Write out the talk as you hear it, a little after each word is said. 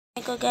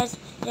Okay guys,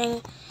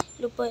 jangan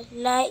lupa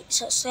like,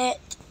 subscribe,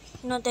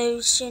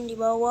 notification di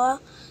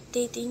bawah,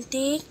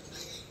 titik-titik.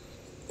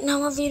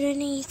 Nama video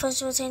ni Irfan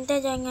Super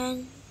Sentai.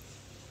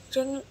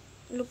 Jangan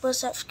lupa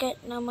subscribe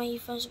nama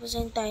Irfan Super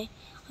Sentai.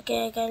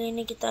 Okay, kali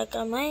ni kita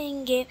akan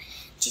main game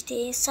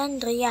GTA San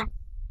Andreas.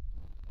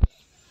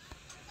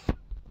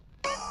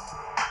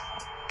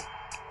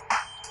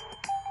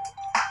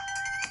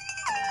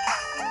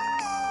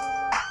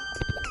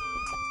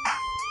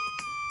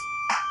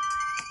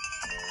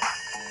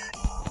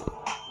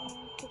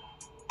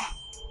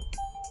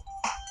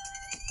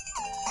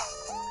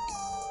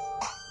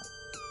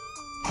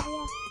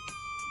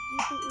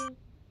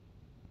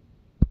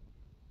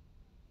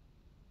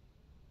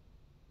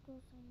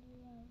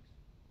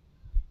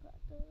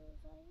 Karakter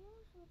saya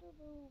sudah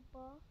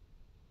berubah.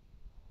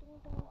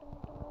 Tunggu.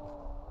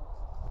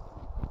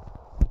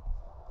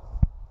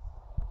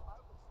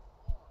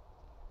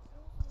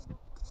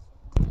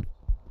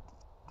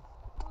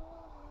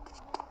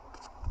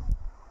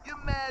 You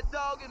mad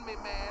dogging me,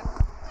 man.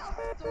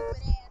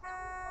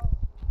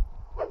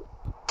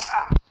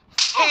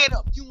 Head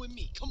up, you and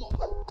me. Come on.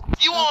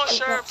 You on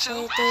Sherp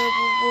too? Saya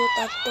terbubuh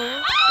tato.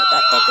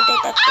 Kedai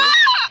tato.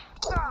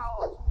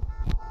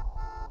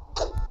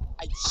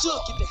 I should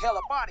get the hell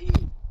up out of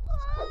here.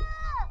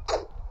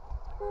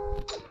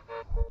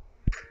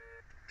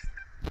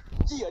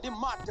 Yeah, them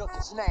my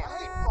duckers now.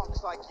 I hate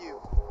punks like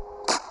you.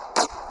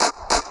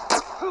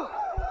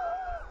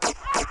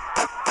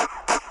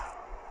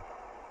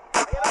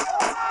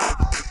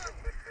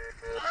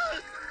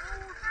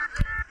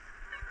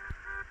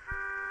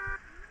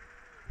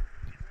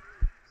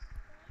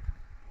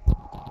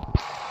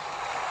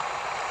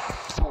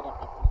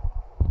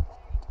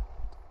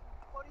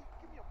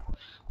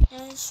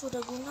 Dan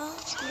sudah guna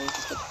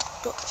titik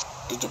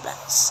 17.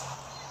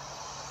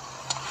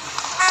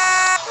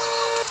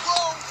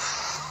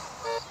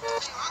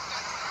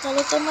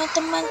 Kalau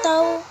teman-teman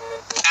tahu,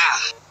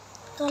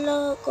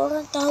 kalau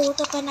korang tahu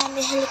tempat nak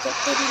ambil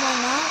helikopter di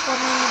mana,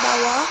 komen di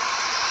bawah.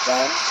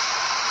 Dan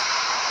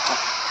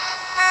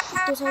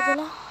itu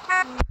sajalah.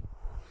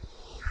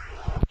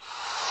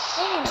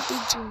 Saya nak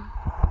tidur.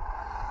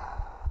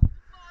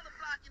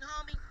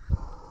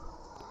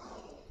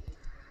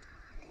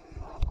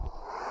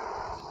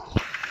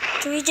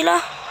 Cuy je lah.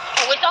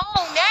 Oh, it's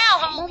on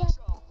now, homie.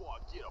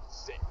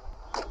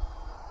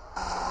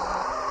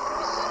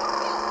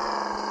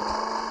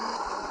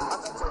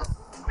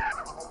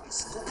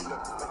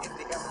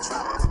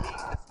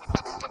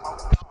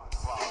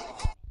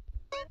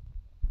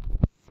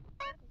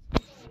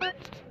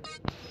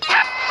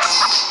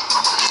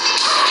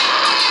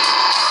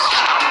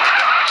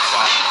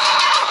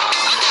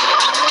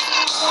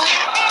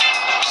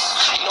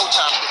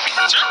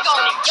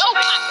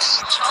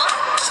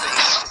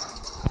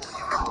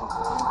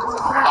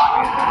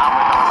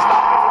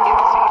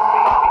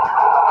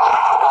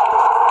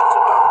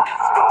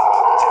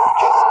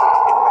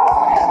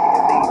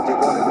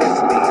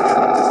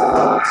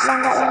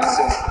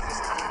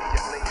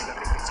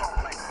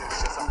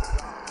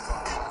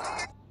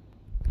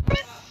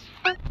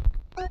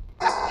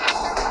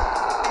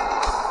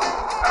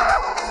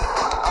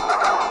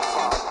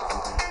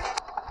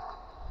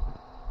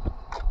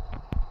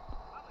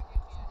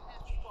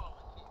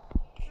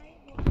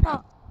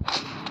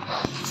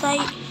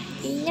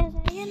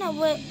 Saya nak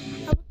buat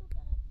apa tu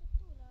karakter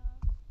tu lah.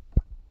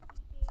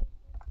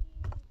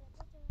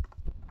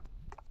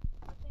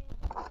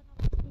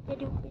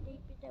 Jadi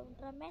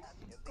Ultraman.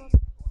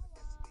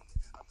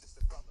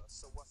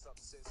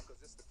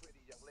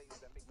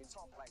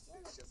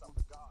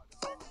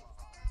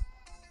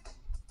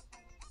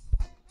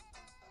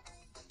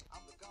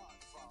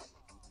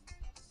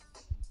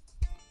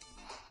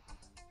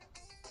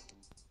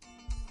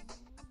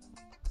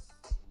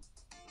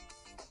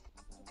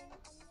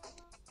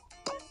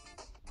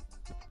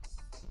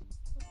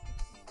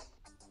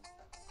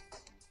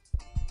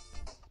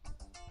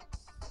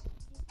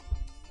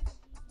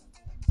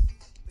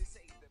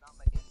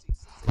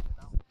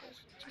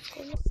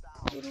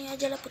 Ini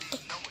aja lah putih.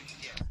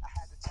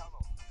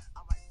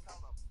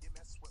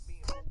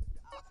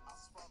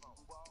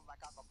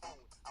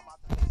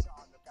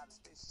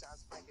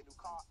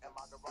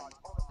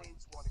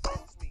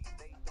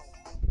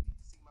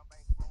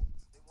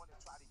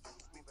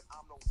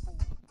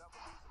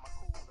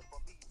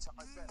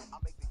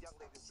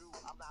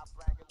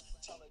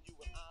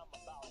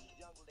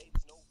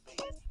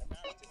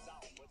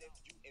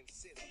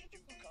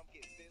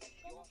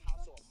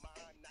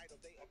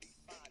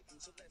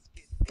 So let's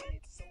get paid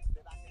so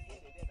that I can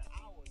hit it in an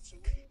hour or two.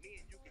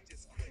 Me and you can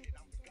just quit it.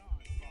 I'm the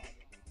Godfather.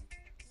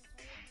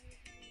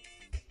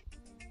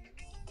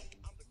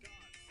 I'm the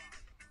Godfather.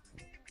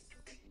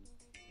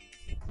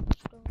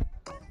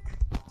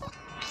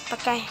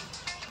 Pakai.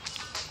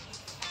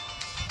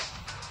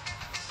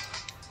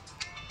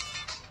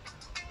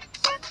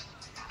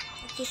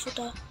 Okey,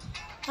 sudah.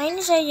 Nah, ini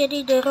saya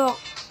jadi The Rock.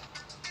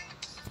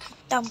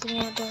 Hitam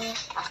punya The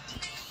Rock.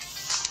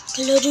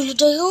 Kalau dulu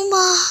dari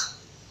rumah.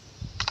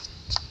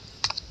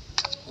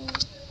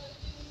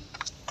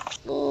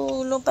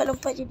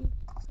 lompat-lompat jadi.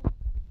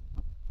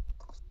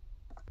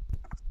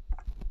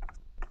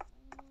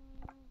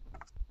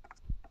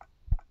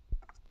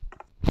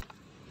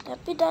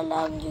 Tapi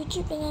dalam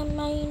YouTube dengan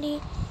main di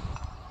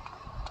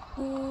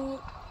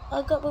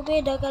agak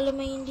berbeza kalau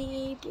main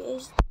di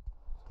PS.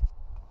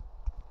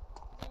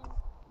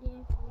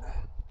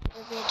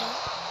 Berbeza.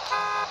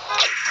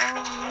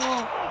 Oh no.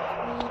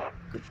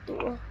 Gitu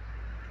lah.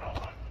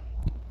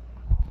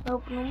 Kalau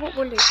penumbuk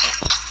boleh tak?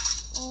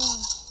 Oh.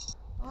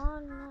 Oh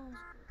no.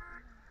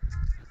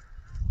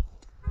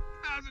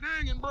 How's it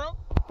hanging, bro?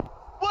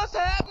 What's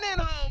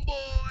happening,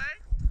 homeboy?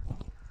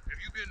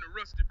 Have you been to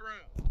Rusty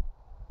Brown?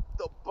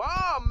 The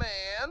bomb,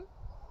 man.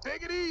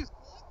 Take it easy.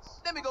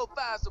 Let me go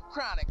find some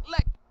chronic.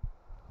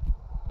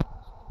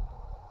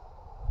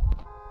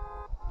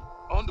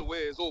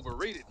 Underwear is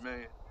overrated,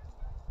 man.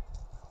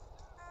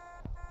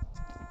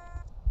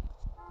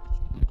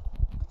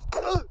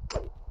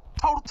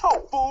 Toe to toe,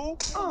 fool.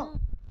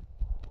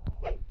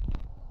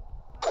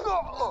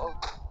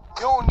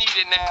 You don't need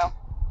it now.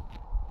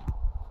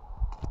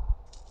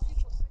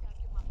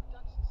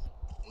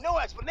 No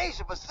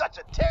explanation for such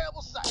a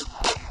terrible sight.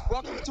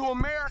 Welcome to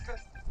America.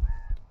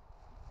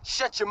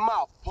 Shut your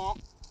mouth,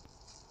 punk.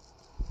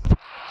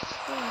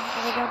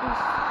 Ada gadis.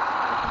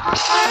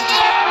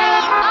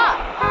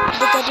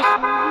 Ada gadis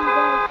movie,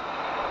 guys.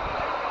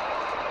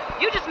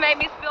 You just made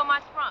me spill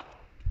my sprunk.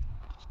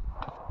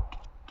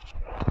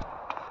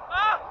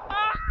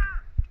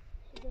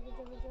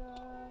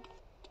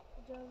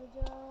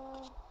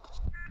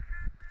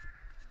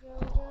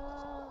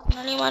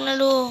 Nali mana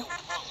lu?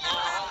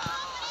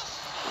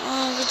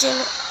 Kejar.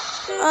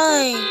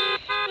 Ai.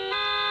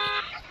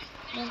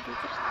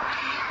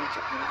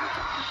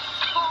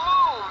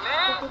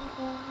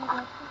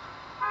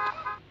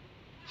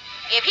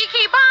 If he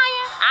keep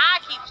buying, I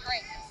keep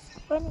drinking.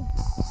 Apa ni?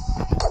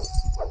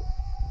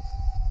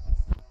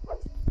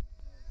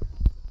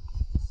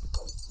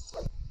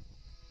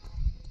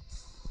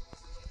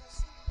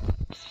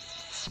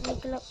 Ni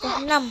kelab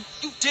jahanam.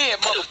 You dead,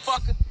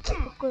 motherfucker.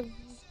 Pukul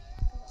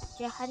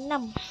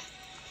jahanam.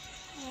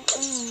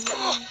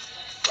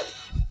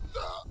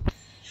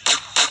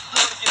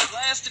 Get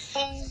blasted,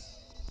 fool.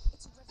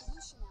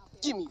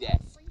 Give me that.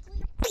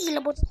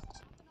 Gila bot.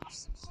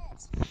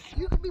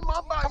 You can be my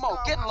bodyguard. Come on,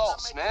 get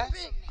lost, man.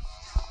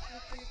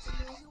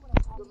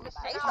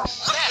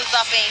 What's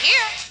up in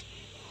here?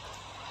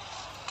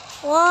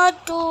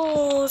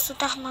 Waduh,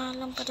 sudah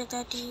malam pada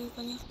tadi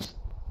banyak.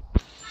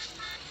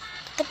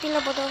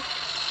 Tepilah bodoh.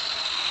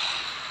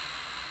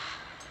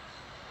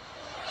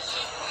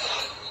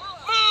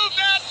 Move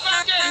that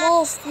bucket.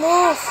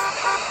 Move.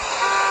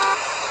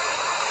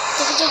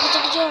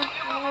 Kejar.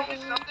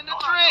 Something to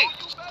drink.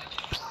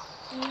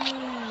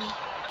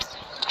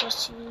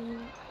 Kasih.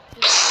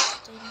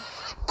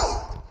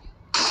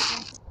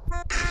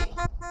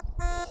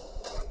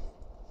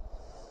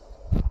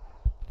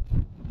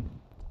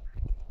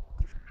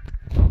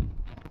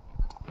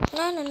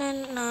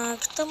 Nah,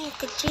 kita mau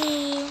ke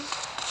gym.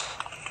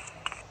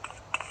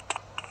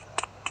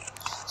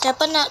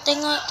 Siapa nak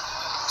tengok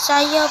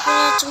saya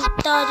punya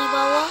cerita di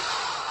bawah?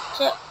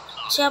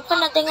 Siapa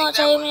nak tengok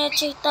saya punya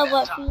cerita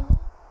buat film? Di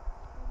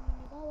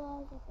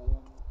bawah, siapa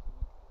yang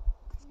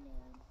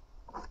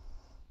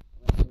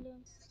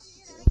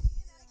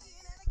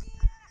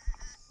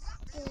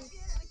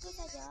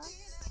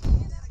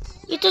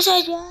Itu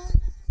saja.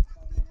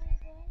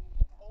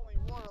 Only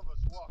one of us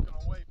walking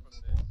away from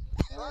this.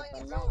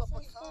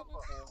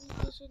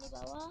 Di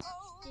bawah,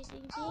 di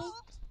tinggi.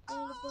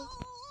 Jangan lupa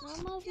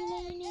nama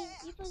filem ini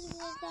Ipa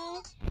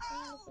Sebentar.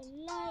 Jangan lupa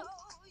like.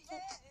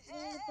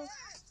 Jangan lupa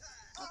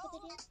apa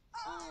tadi?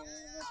 Jangan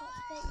lupa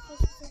subscribe Ipa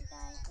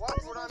Sebentar.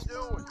 Watch what I'm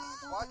doing.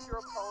 Watch your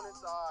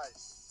opponent's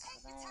eyes.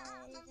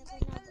 Bye.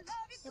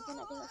 Siapa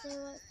nak tengok saya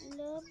buat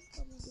filem?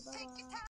 Komen di bawah.